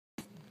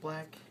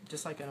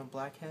just like on a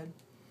Blackhead,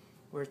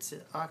 where it's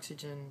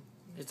oxygen,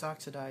 it's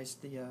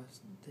oxidized the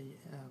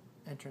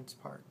entrance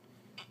part.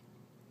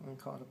 I'm going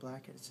to call it a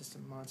Blackhead. It's just a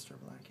monster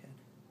Blackhead.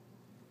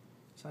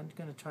 So I'm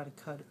going to try to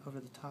cut over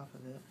the top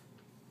of it.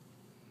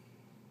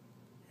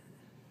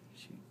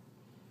 Shoot.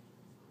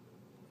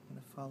 I'm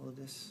going to follow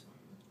this,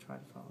 try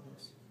to follow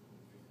this.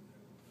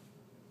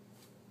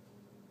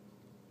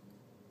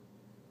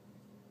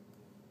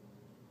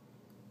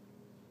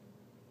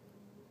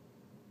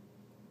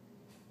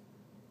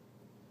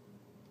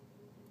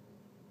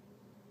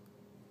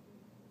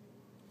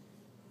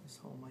 This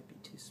hole might be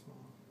too small.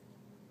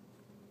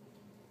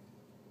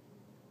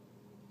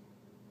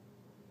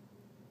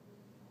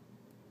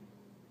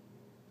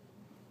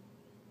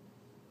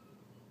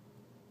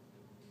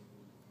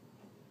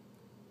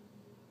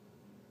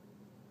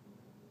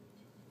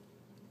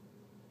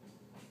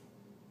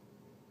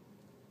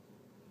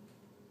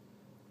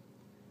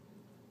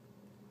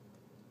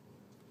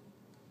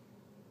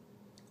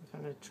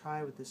 I'm going to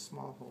try with this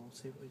small hole,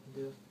 see what we can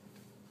do.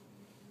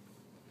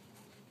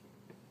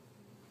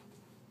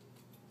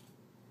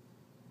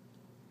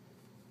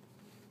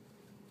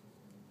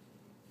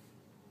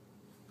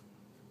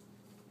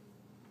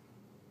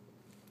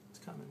 It's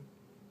coming.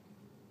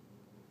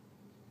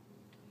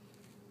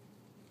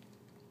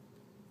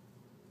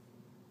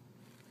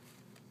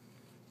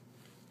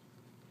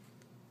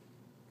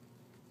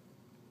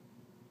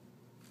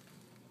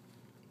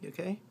 You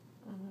okay?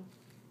 Mm-hmm.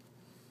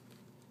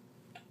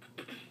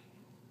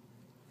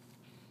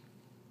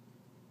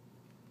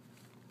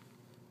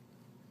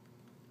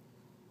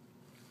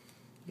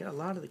 You got a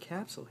lot of the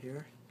capsule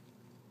here.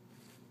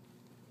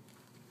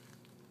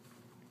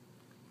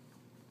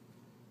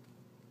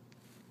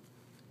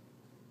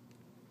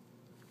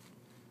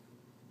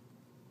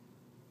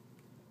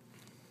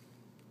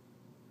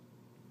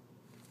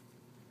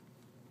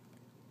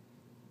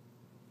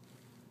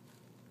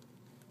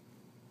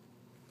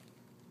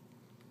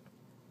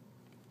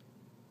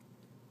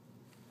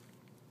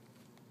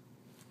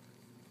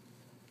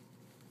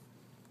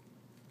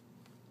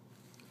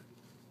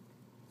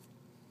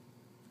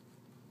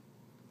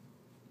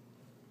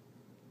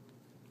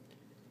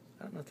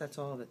 I don't know if that's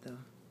all of it though.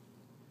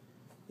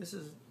 This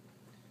is...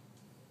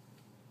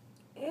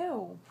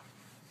 Ew.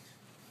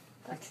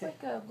 That's Okay.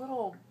 like a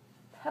little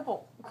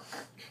pebble.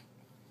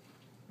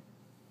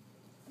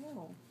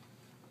 Ew.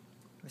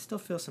 I still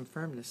feel some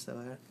firmness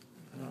though.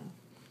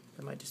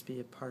 That might just be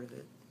a part of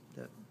it.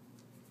 That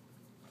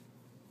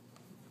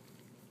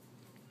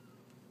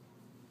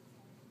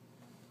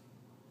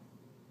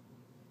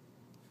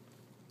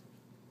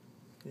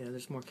yeah,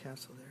 there's more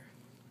capsule there.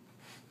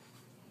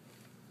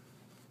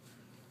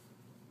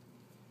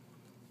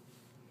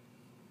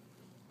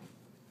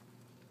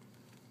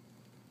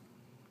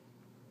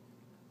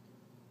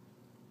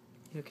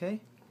 You okay?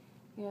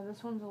 Yeah,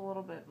 this one's a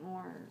little bit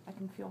more, I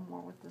can feel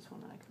more with this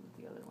one than I can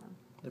with the other one.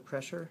 The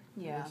pressure?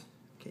 Yeah. Yes?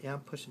 Okay, yeah, I'm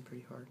pushing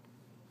pretty hard.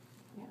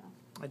 Yeah.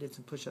 I did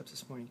some push-ups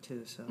this morning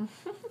too, so.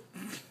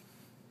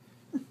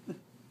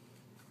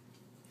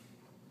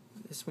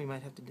 This we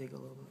might have to dig a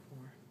little bit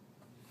more.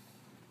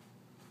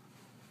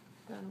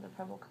 Then the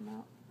pebble come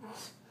out?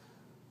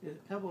 Yeah,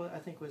 the pebble I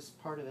think was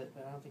part of it,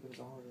 but I don't think it was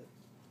all of it.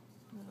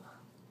 Ugh.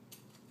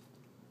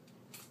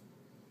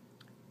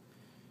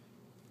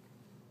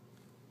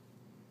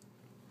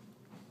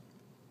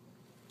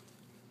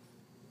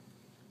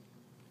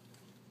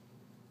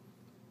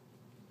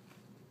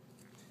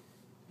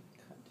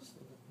 Cut just a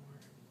little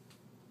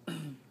bit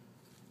more.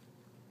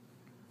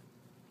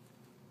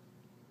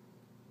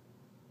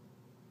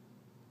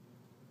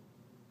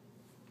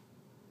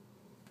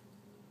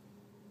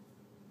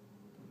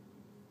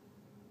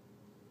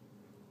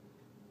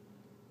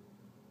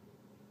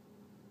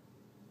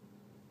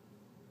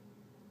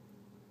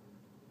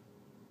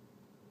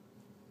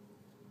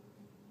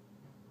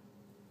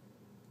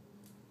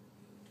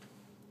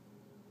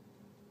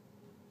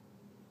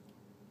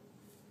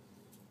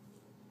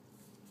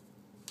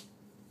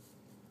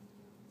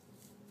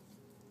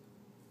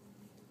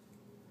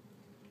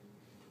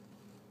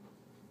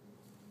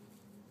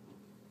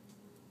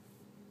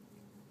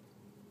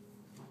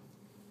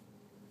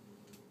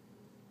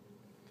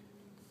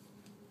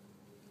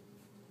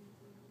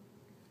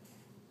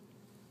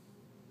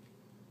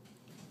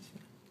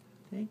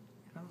 Okay,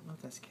 I don't know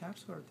if that's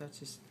capsule or if that's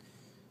just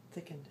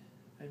thickened,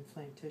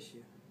 inflamed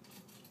tissue.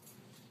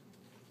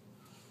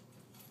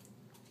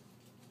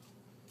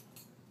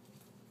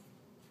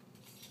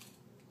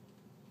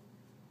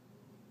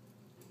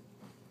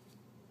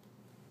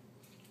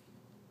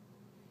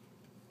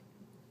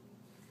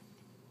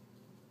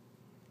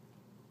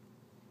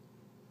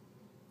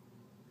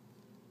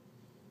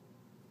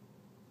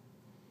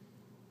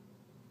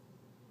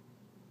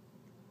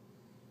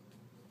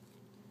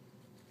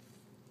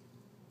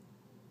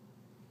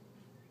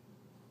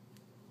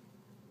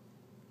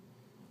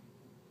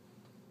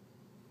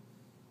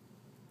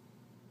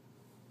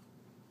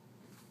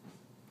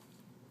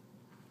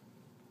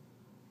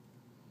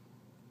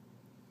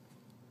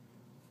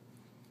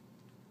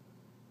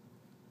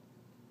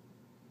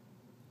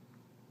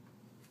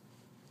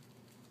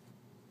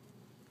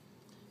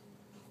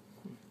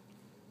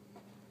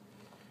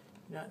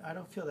 Now, I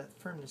don't feel that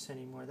firmness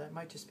anymore. That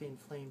might just be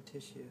inflamed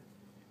tissue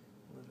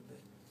a little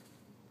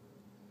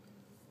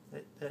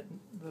bit. That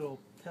little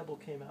pebble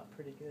came out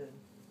pretty good,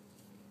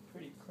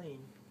 pretty clean.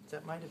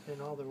 That might have been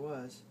all there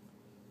was.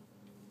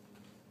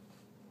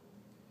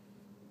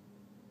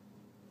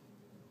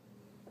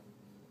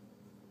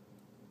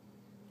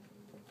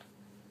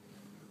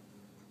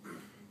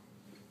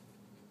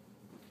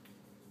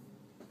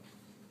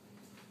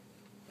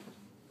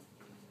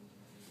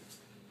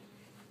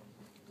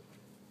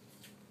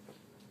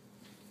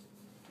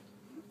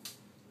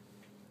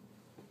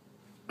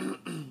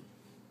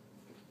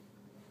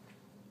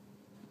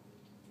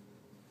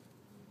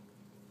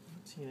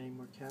 Seeing any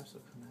more capsule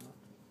come out.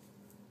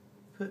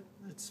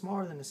 It's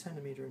smaller than a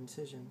centimeter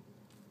incision,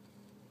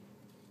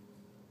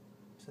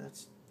 so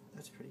that's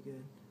pretty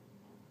good.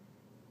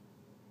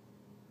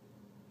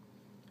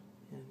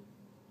 And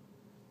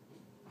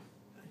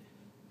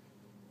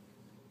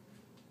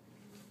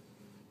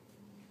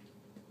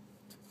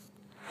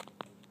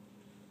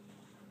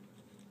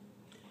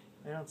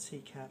I don't see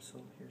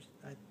capsule here.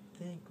 I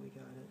think we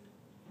got it.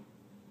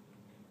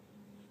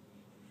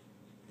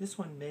 This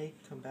one may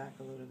come back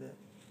a little bit.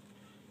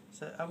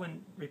 So I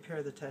wouldn't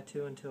repair the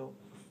tattoo until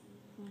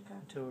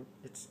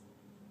it's,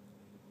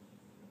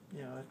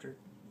 after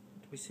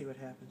we see what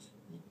happens.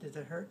 Did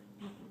that hurt?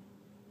 Mm-hmm.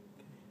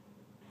 Okay.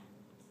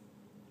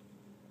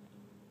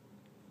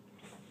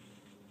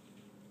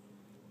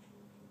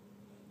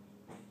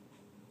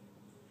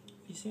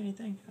 You see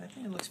anything? I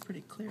think it looks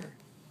pretty clear.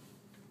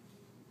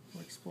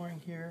 We're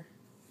exploring here.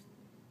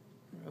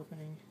 We're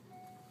opening.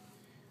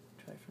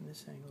 Try from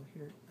this angle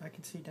here. I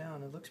can see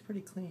down. It looks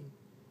pretty clean.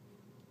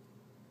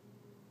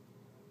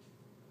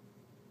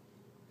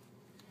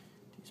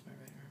 Use my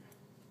right arm.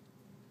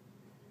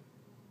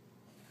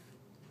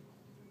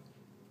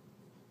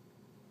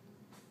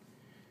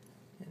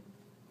 And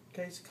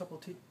guys, a couple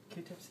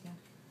Q-tips again.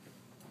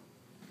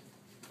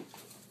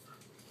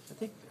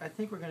 I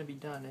think we're going to be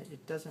done.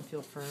 It doesn't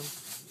feel firm.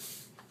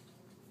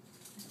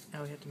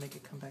 Now we have to make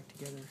it come back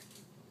together.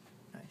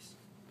 Nice.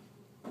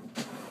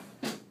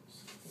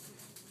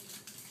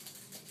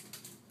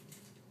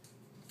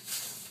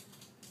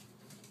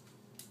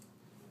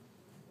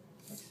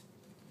 Thanks.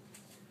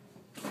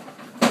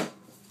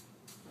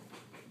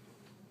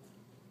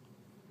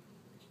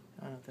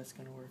 I don't know if that's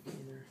going to work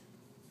either.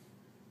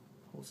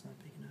 The hole's not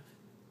big enough.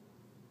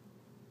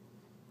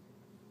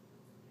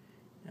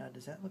 Now,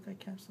 does that look like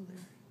capsule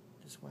there?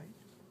 Just white?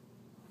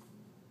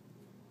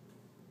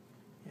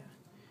 Yeah.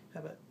 How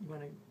about, you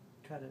want to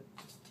try to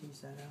just tease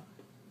that out?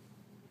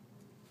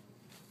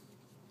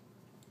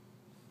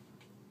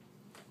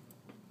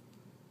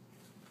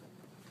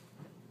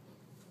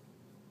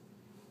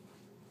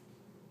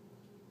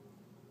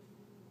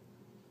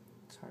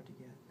 It's hard to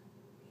get.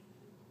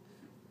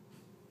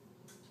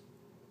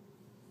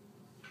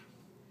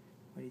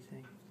 What do you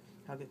think?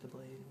 I'll get the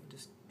blade. We'll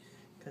just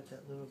cut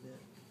that little bit.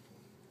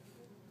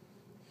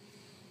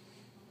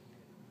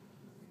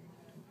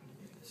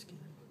 Get the skin.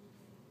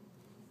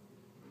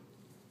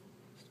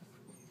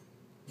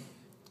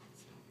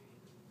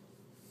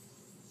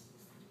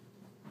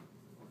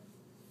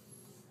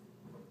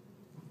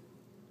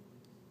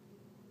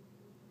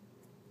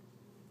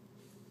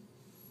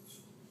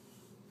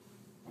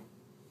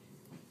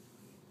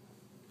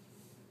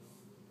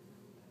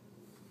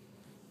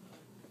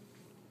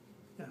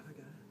 Yeah, I got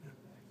it. Yeah.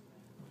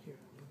 Oh, here,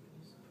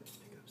 put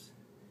pickups.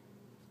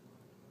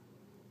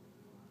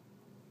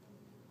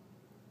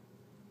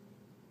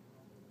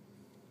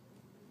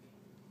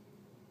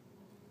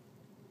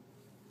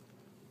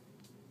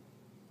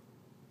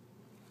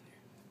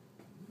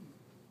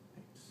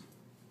 Thanks.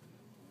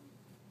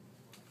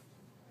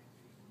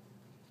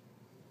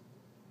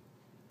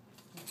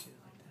 Let's do it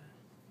like that.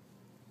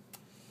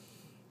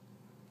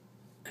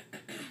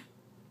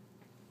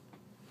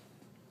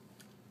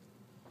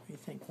 What do you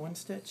think? One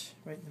stitch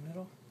right in the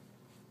middle?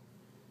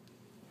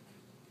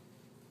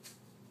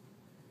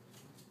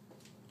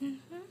 Mm-hmm.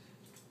 Do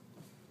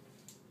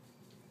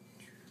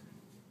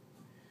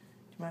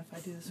you mind if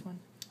I do this one?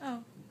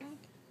 Oh.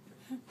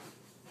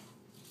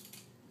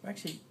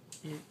 Actually,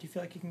 do you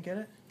feel like you can get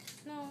it?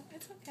 No,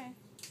 it's okay.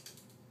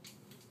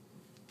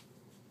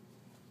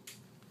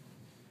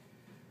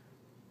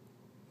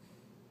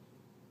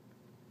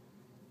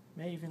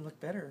 May even look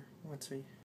better once we